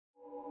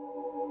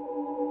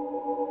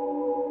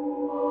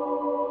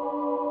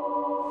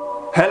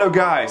Hello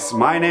guys,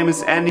 my name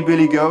is Andy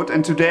Billy Goat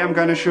and today I'm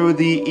gonna show you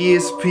the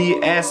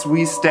ESP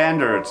SV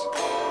standard.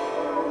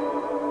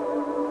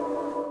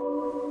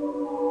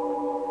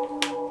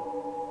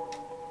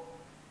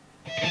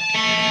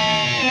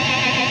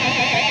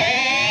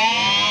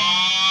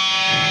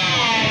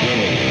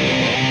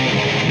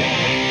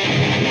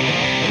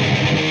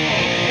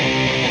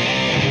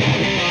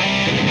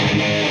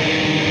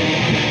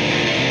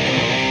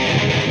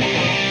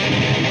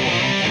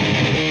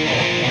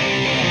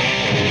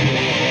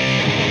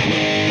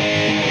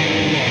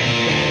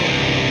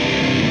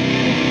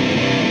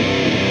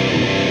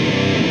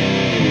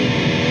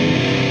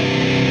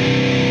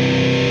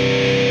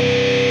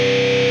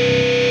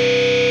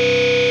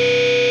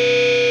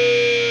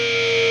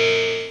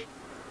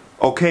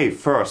 Okay,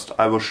 first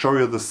I will show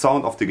you the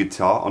sound of the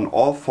guitar on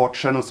all 4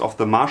 channels of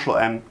the Marshall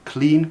amp: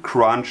 clean,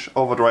 crunch,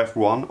 overdrive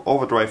 1,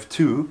 overdrive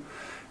 2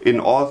 in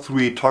all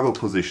 3 toggle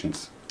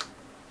positions.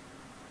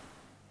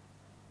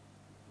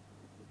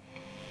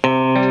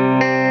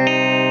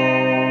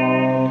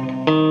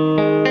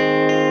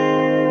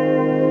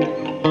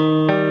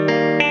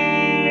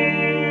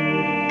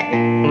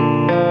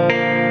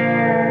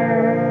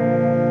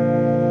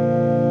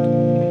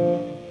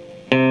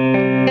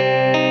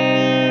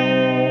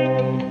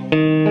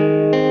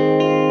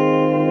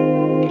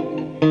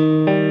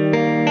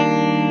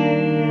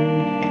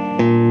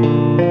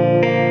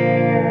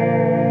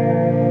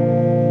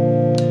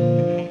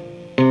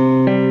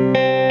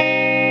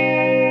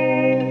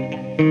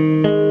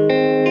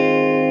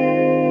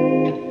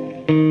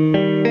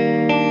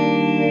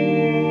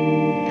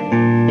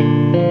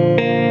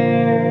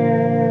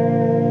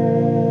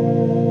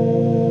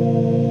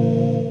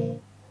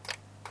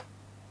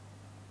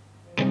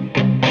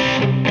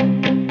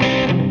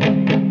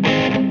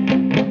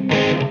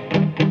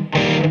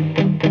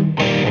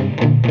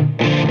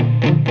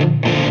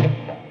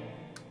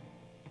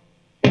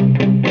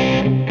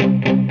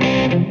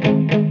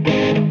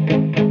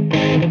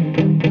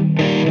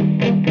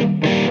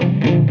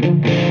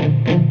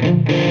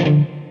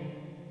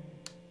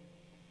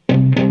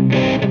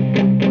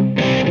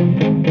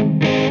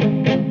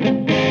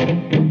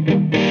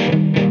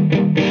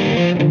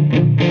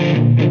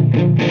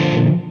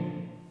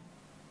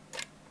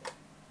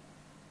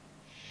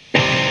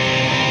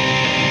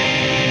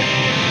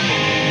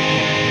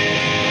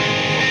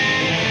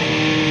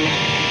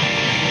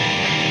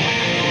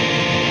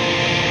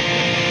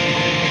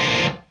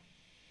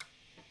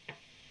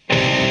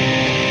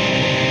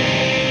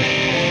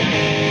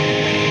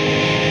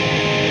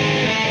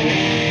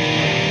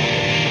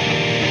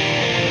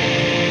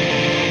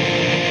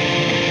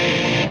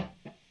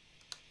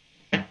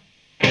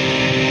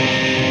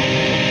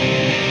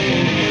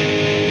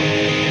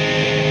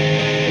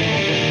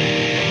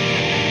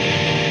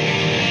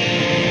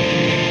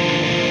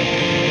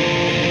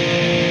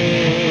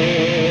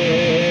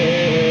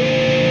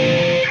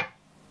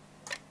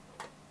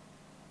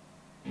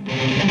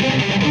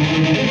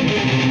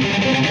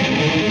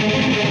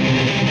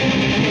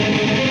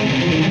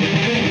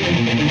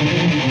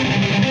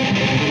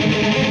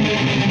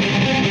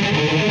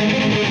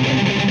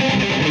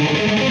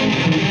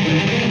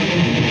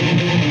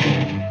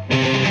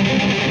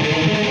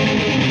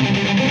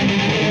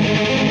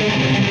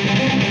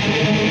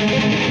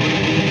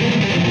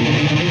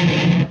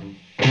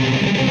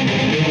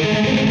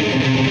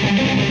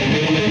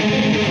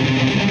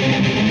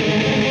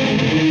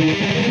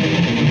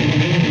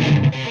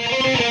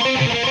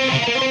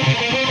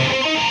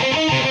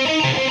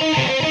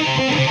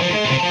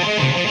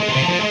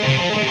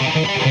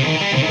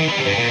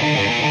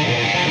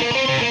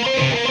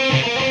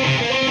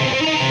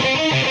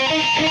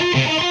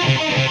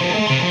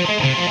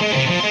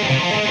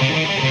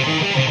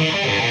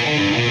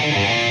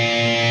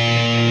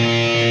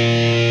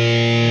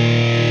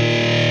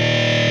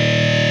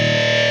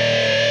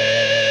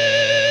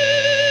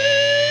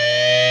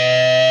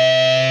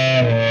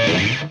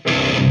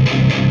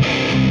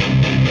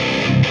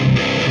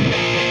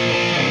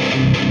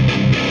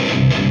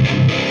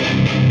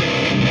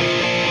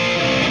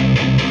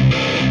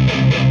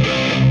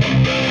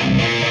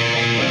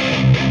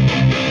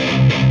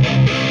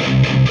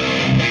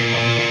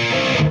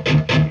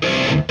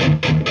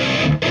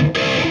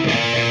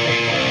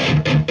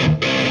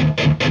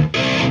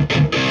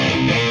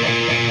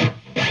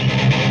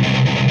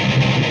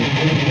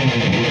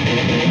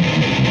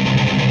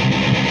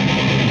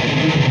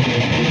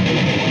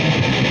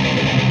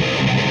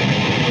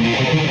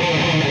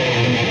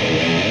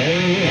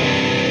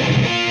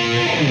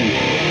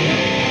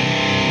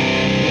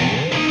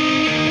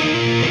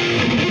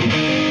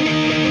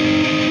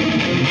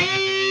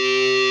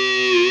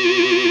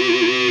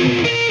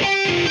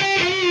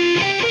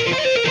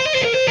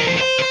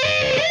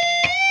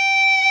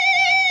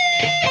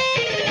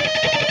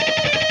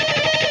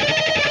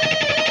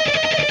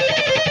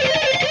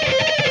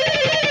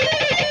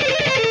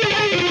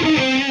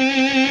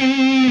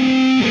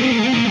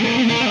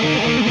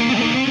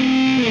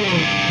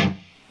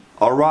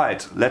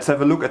 Alright, let's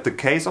have a look at the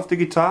case of the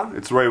guitar.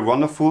 It's a very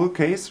wonderful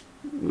case,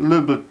 a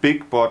little bit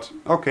big, but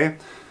okay.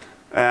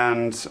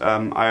 and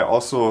I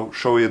also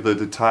show you the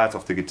details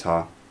of the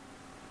guitar.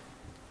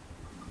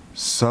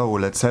 So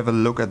let's have a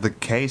look at the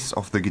case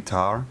of the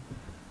guitar.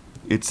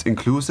 It's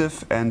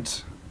inclusive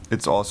and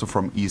it's also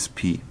from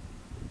ESP.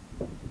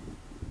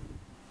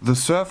 The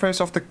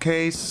surface of the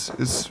case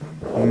is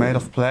made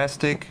of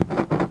plastic.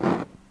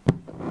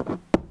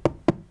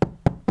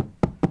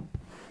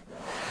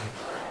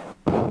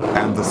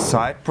 And the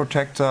side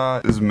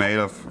protector is made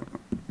of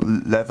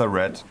leather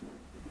red.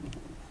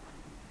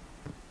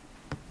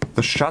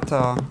 The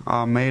shutter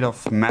are made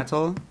of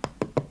metal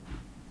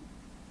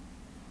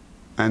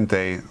and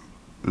they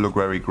look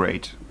very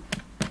great.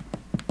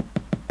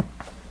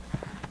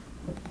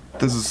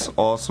 This is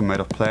also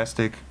made of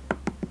plastic,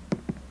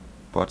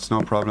 but it's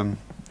no problem.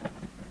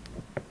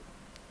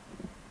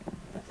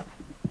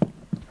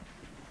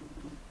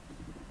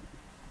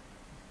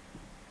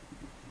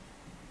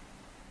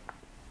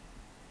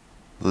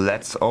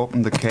 Let's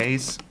open the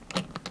case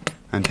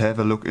and have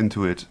a look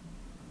into it.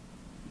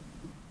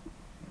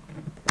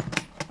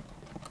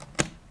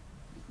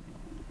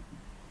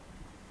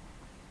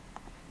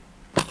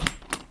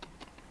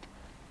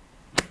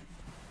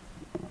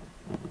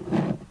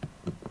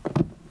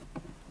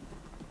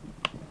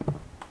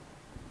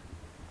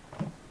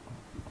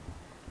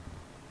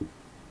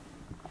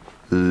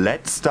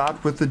 Let's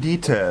start with the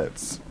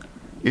details.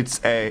 It's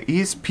a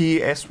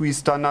ESP SV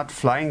standard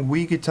flying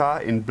V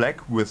guitar in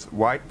black with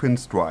white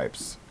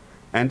pinstripes,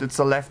 and it's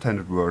a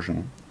left-handed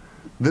version.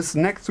 This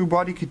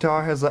neck-through-body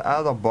guitar has an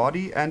alder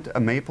body and a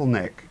maple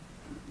neck.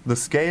 The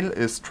scale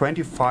is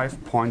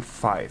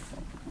 25.5.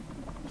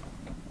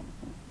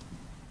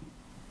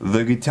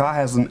 The guitar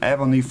has an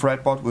ebony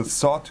fretboard with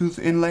sawtooth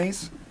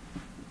inlays,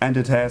 and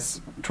it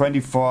has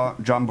 24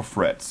 jumbo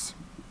frets.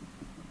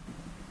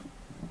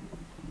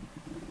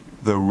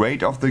 The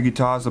weight of the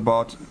guitar is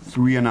about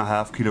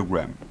 3.5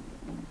 kilograms.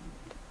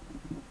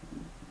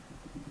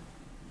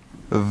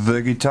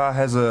 The guitar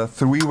has a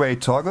 3-way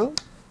toggle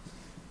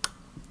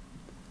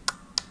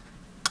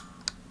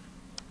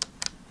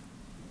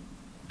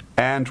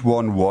and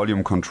 1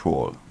 volume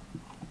control.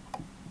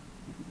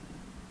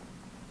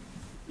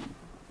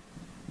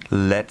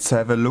 Let's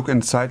have a look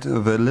inside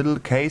the little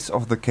case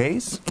of the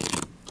case.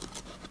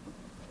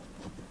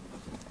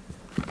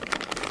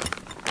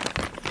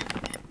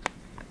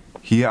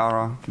 Here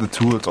are the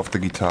tools of the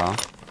guitar.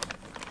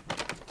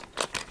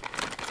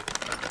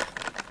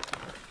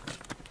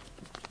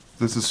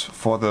 This is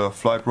for the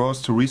Floyd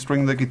Rose to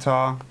restring the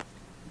guitar.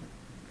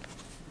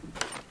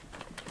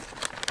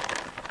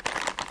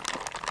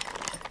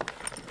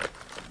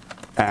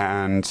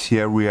 And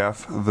here we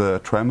have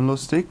the tremolo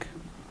stick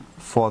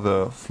for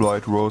the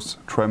Floyd Rose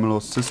tremolo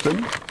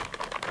system.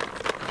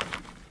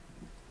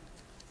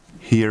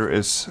 Here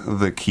is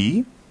the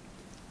key.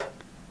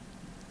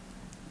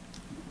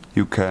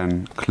 You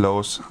can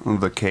close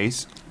the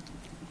case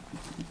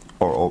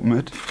or open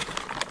it.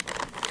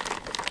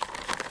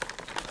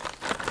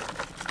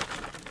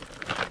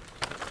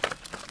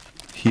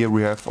 Here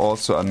we have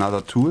also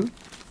another tool.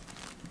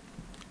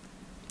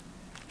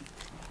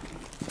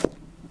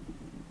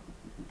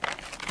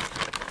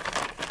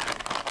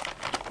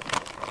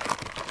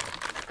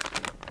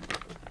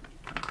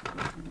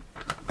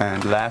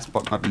 And last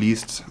but not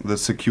least, the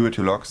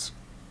security locks.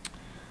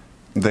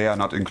 They are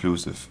not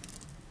inclusive.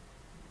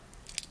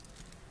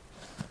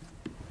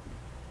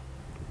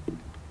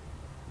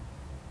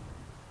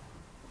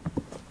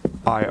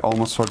 I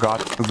almost forgot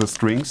the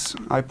strings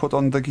I put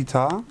on the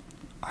guitar.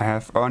 I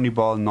have Ernie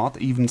Ball not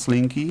even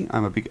slinky.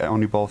 I'm a big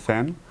Ernie Ball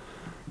fan.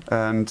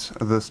 And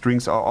the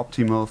strings are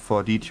optimal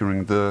for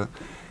detuning. The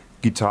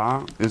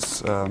guitar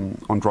is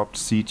on dropped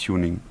C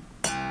tuning.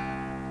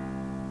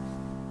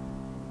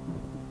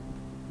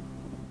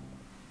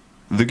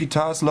 The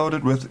guitar is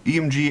loaded with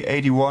EMG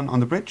 81 on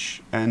the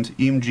bridge and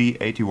EMG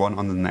 81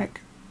 on the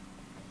neck.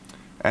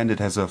 And it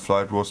has a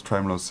Floyd Rose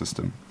tremolo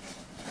system.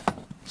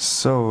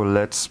 So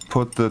let's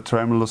put the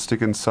tremolo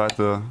stick inside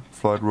the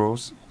Floyd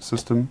Rose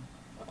system.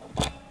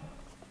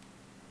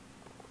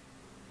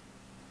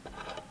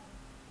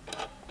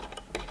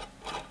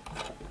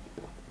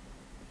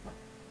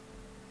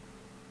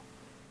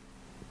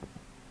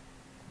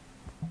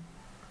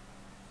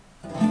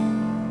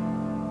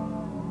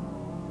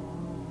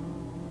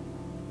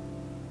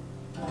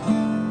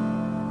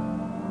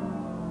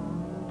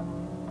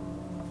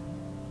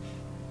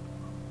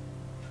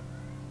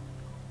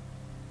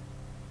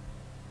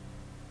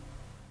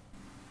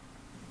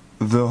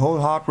 The whole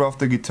hardware of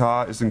the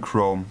guitar is in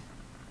chrome.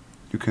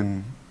 You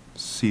can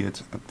see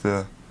it at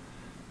the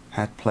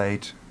head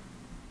plate.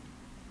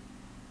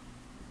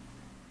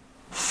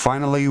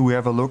 Finally, we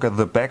have a look at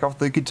the back of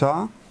the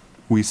guitar.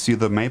 We see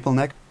the maple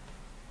neck.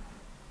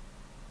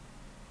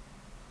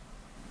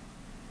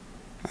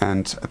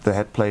 And at the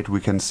head plate we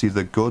can see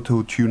the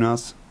go-to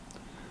tuners.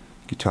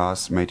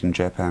 Guitars made in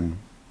Japan.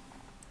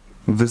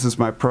 This is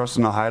my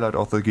personal highlight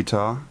of the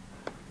guitar.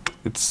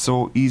 It's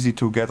so easy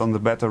to get on the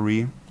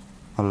battery.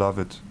 I love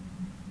it.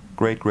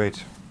 Great,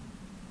 great.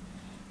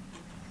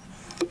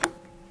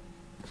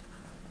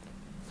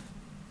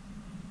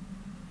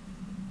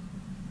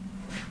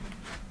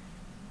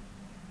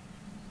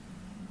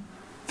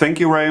 Thank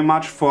you very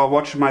much for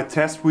watching my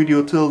test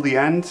video till the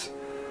end.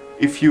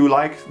 If you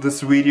like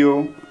this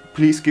video,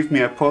 please give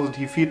me a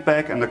positive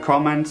feedback and a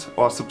comment,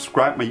 or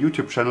subscribe my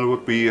YouTube channel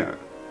would be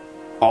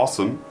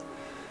awesome.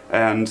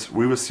 And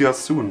we will see us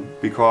soon,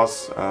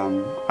 because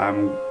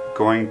I'm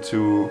going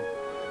to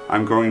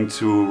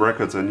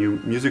record a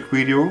new music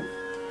video,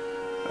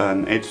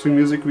 an H3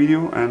 music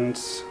video, and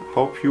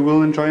hope you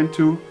will enjoy it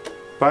too.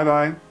 Bye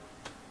bye.